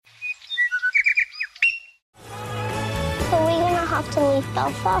have to leave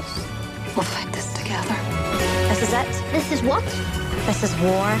Belfast. We'll fight this together. This is it. This is what? This is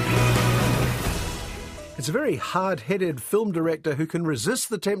war. It's a very hard-headed film director who can resist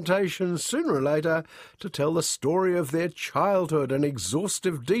the temptation sooner or later to tell the story of their childhood in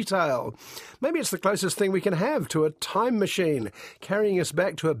exhaustive detail. Maybe it's the closest thing we can have to a time machine, carrying us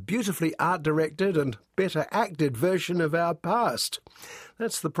back to a beautifully art-directed and better acted version of our past.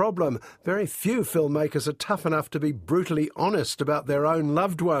 That's the problem. Very few filmmakers are tough enough to be brutally honest about their own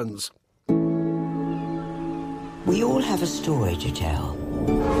loved ones. We all have a story to tell.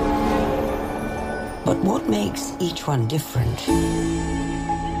 But what makes each one different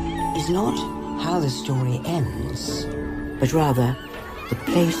is not how the story ends, but rather the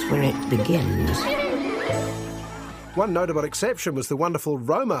place where it begins. One notable exception was the wonderful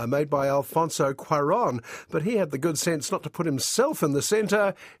Roma, made by Alfonso Cuarón, but he had the good sense not to put himself in the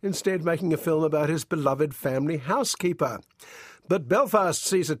centre, instead making a film about his beloved family housekeeper. But Belfast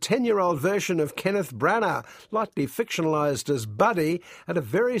sees a 10-year-old version of Kenneth Brannagh, lightly fictionalised as Buddy, at a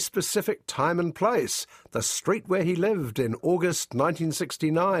very specific time and place, the street where he lived in August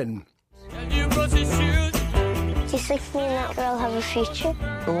 1969. Do you think me and that girl have a future?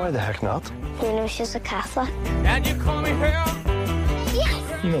 Well, why the heck not? You know she's a Catholic. And you call me here?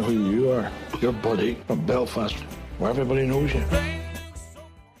 Yes! You know who you are. You're Buddy from Belfast, where everybody knows you.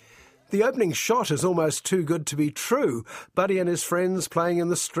 The opening shot is almost too good to be true. Buddy and his friends playing in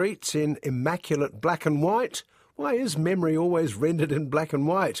the streets in immaculate black and white. Why is memory always rendered in black and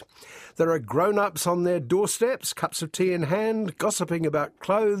white? There are grown-ups on their doorsteps, cups of tea in hand, gossiping about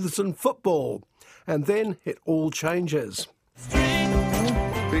clothes and football. And then it all changes.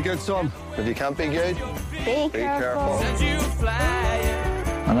 Be good, son. If you can't be good, Be careful.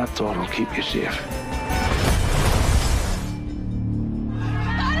 And that thought will keep you safe.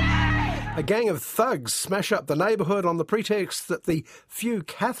 A gang of thugs smash up the neighbourhood on the pretext that the few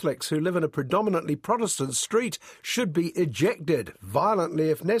Catholics who live in a predominantly Protestant street should be ejected, violently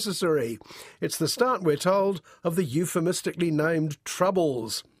if necessary. It's the start, we're told, of the euphemistically named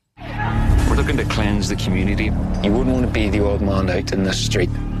Troubles. We're looking to cleanse the community. You wouldn't want to be the old man out in the street.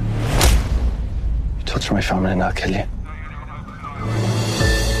 You touch my family and I'll kill you.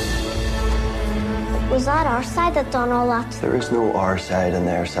 Was that our side that done all that? there is no our side and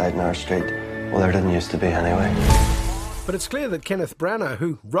their side in our street. Well, there didn't used to be anyway. But it's clear that Kenneth Brannagh,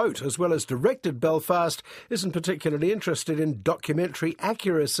 who wrote as well as directed Belfast, isn't particularly interested in documentary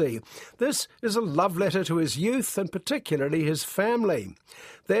accuracy. This is a love letter to his youth and particularly his family.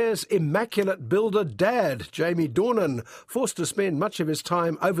 There's immaculate builder dad, Jamie Dornan, forced to spend much of his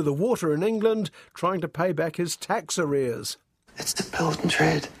time over the water in England trying to pay back his tax arrears. It's the building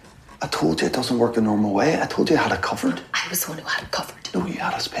trade. I told you it doesn't work the normal way. I told you I had it covered. I was the one who had it covered. No, you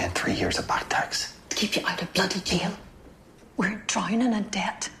had us paying 3 years of back tax. To keep you out of bloody jail. We're drowning in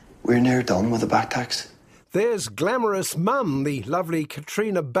debt. We're near done with the back tax. There's glamorous mum, the lovely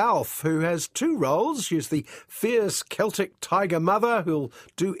Katrina Balfe, who has two roles. She's the fierce Celtic tiger mother who'll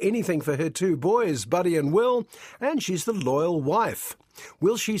do anything for her two boys, Buddy and Will, and she's the loyal wife.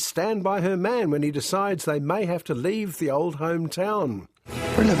 Will she stand by her man when he decides they may have to leave the old hometown?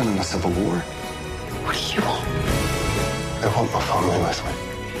 We're living in a civil war. What do you want? I want my family with me.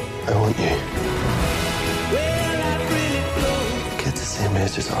 I want you. Kids the same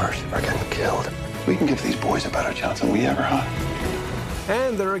age as ours are getting killed. We can give these boys a better chance than we ever had.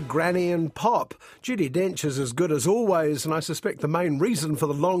 And there are Granny and Pop. Judi Dench is as good as always, and I suspect the main reason for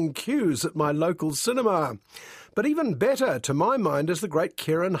the long queues at my local cinema. But even better, to my mind, is the great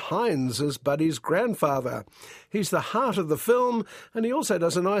Ciaran Hinds as Buddy's grandfather. He's the heart of the film, and he also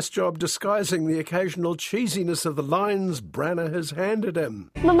does a nice job disguising the occasional cheesiness of the lines Brannagh has handed him.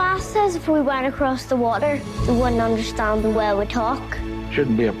 My ma says if we went across the water, we wouldn't understand the way we talk.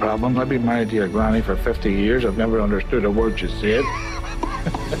 Shouldn't be a problem. I've been married to your granny for 50 years. I've never understood a word you said.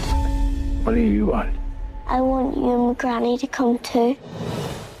 What do you want? I want you and my granny to come too.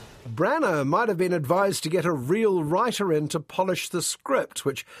 Brannagh might have been advised to get a real writer in to polish the script,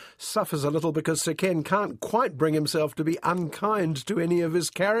 which suffers a little because Sir Ken can't quite bring himself to be unkind to any of his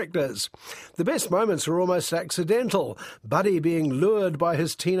characters. The best moments are almost accidental. Buddy being lured by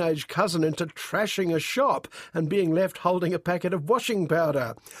his teenage cousin into trashing a shop and being left holding a packet of washing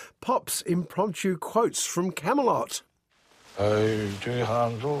powder. Pop's impromptu quotes from Camelot. How to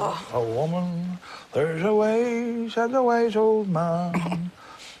handle a woman. There's a way, said the wise old man.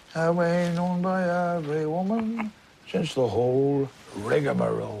 A way known by every woman since the whole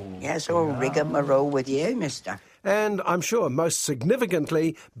rigmarole. Yes, all rigmarole with you, mister. And I'm sure most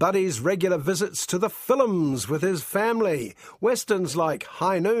significantly, Buddy's regular visits to the films with his family. Westerns like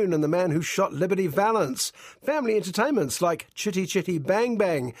High Noon and The Man Who Shot Liberty Valance. Family entertainments like Chitty Chitty Bang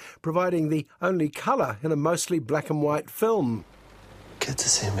Bang, providing the only colour in a mostly black and white film. Kids the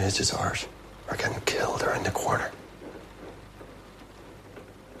same age as ours are getting killed or in the corner.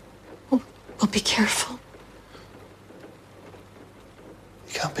 Well, be careful.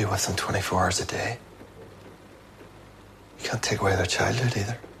 You can't be with them 24 hours a day. You can't take away their childhood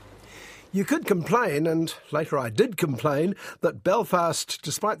either. You could complain, and later I did complain, that Belfast,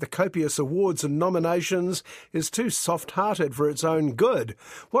 despite the copious awards and nominations, is too soft-hearted for its own good.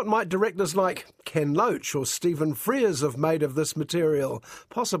 What might directors like Ken Loach or Stephen Frears have made of this material?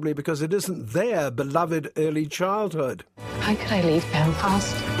 Possibly because it isn't their beloved early childhood. How could I leave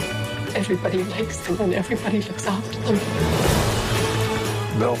Belfast? Everybody likes them and everybody looks after them.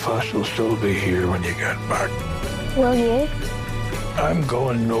 Belfast will still be here when you get back. Will you? I'm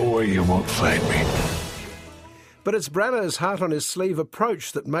going nowhere you won't find me. But it's Branagh's heart-on-his-sleeve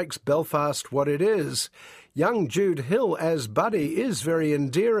approach that makes Belfast what it is. Young Jude Hill as Buddy is very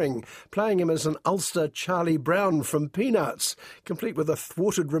endearing, playing him as an Ulster Charlie Brown from Peanuts, complete with a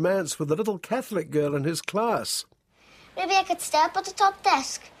thwarted romance with a little Catholic girl in his class. Maybe I could stay up at the top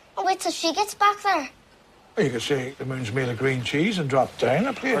desk and wait till she gets back there. Well, you could say the moon's meal of green cheese and drop down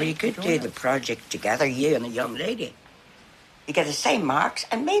a plate. Or you could do the project together, you and the young lady. You get the same marks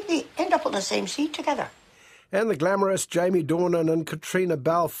and maybe end up on the same seat together. And the glamorous Jamie Dornan and Katrina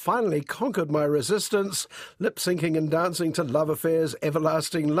Balfe finally conquered my resistance, lip-syncing and dancing to Love Affair's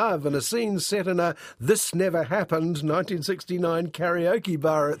Everlasting Love in a scene set in a This Never Happened 1969 karaoke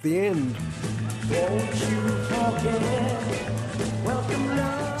bar at the end.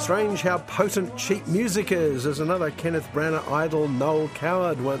 Strange how potent cheap music is, as another Kenneth Brannagh idol, Noel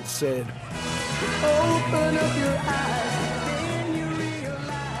Coward, once said. Open up your eyes.